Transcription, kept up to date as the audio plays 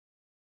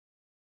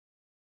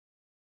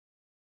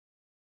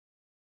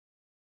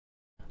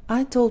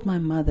I told my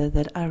mother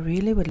that I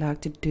really would like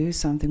to do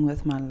something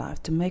with my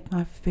life to make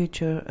my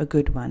future a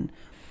good one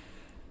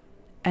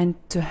and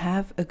to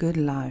have a good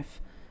life.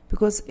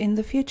 Because in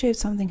the future, if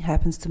something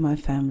happens to my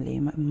family,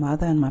 my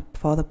mother and my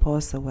father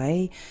pass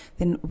away,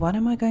 then what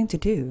am I going to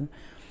do?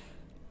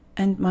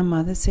 And my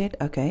mother said,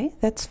 okay,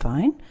 that's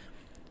fine.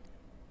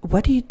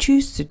 What do you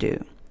choose to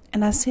do?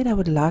 And I said I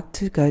would like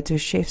to go to a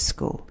chef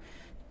school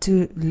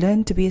to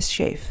learn to be a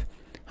chef,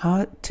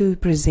 how to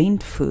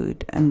present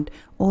food and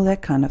all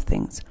that kind of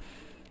things.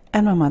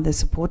 And my mother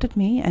supported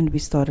me, and we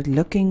started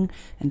looking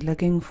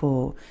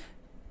for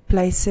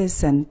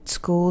places and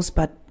schools,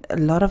 but a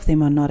lot of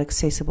them are not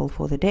accessible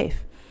for the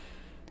deaf.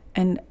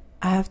 And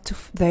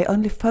they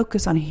only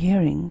focus on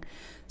hearing.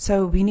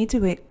 So we need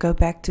to go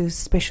back to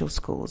special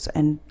schools,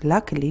 and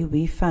luckily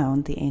we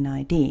found the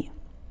NID.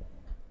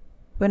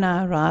 When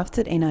I arrived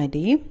at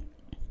NID,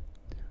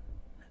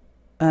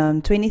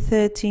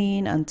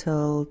 2013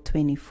 until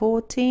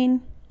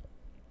 2014,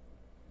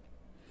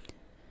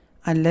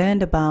 I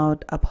learned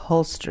about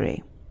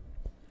upholstery.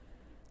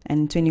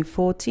 And in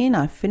 2014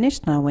 I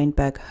finished and I went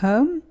back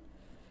home.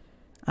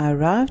 I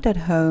arrived at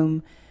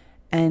home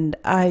and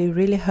I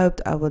really hoped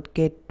I would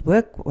get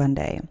work one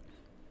day.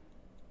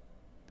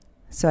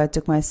 So I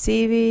took my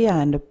CV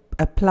and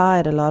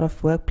applied a lot of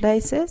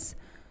workplaces.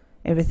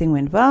 Everything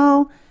went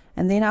well.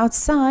 And then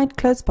outside,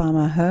 close by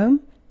my home,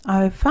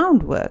 I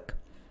found work.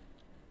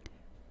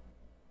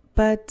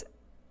 But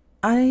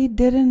I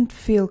didn't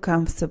feel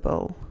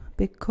comfortable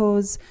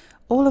because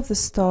all of the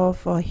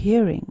staff are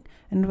hearing,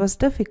 and it was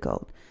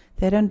difficult.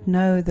 They don't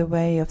know the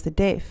way of the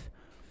deaf.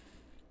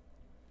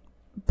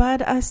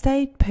 But I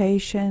stayed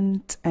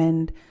patient,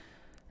 and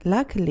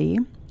luckily,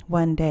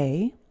 one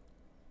day,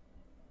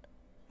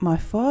 my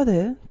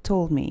father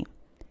told me,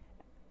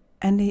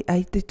 and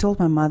I told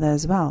my mother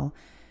as well,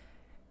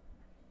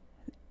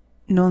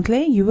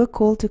 Nontle, you were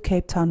called to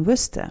Cape Town,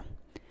 Worcester,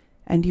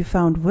 and you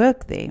found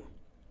work there.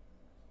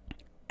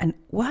 And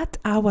what?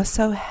 I was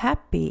so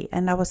happy,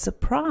 and I was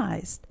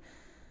surprised.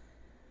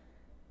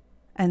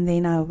 And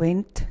then I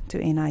went to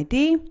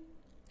NID,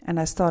 and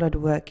I started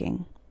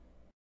working.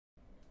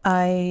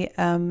 I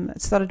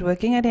started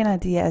working at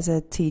NID as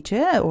a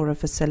teacher or a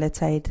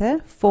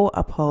facilitator for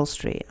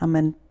upholstery. I'm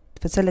a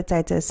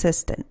facilitator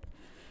assistant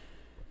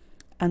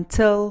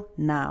until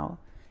now.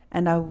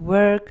 And I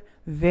work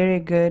very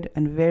good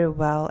and very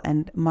well,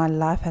 and my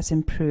life has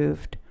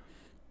improved.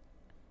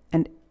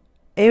 And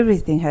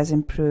everything has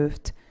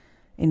improved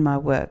in my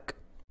work.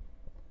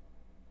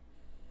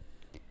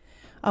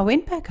 I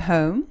went back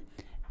home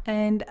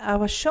and I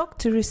was shocked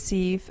to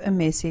receive a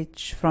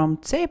message from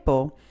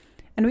Tsepo.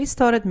 And we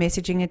started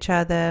messaging each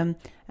other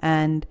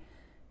and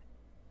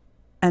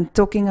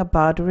talking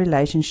about a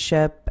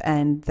relationship,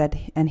 and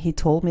he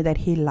told me that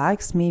he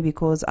likes me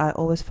because I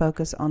always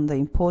focus on the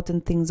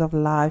important things of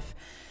life,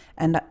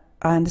 and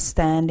I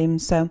understand him.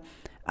 So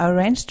I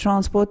arranged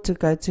transport to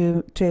go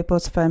to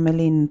Tsepo's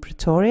family in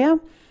Pretoria,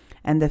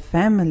 and the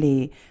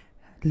family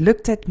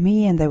looked at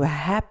me and they were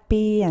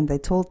happy, and they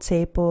told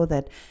Tsepo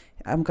that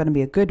I'm going to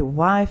be a good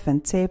wife,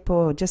 and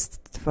Tsepo just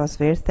was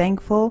very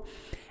thankful.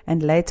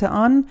 And later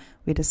on,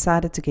 we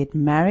decided to get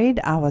married.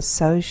 I was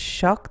so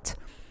shocked.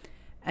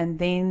 And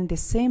then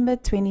December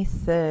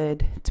 23rd,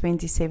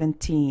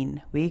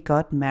 2017, we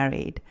got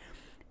married.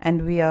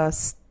 And we are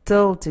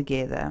still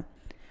together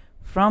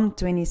from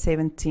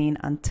 2017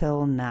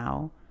 until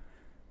now.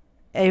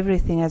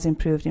 Everything has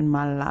improved in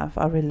my life.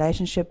 Our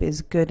relationship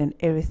is good and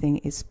everything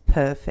is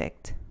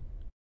perfect.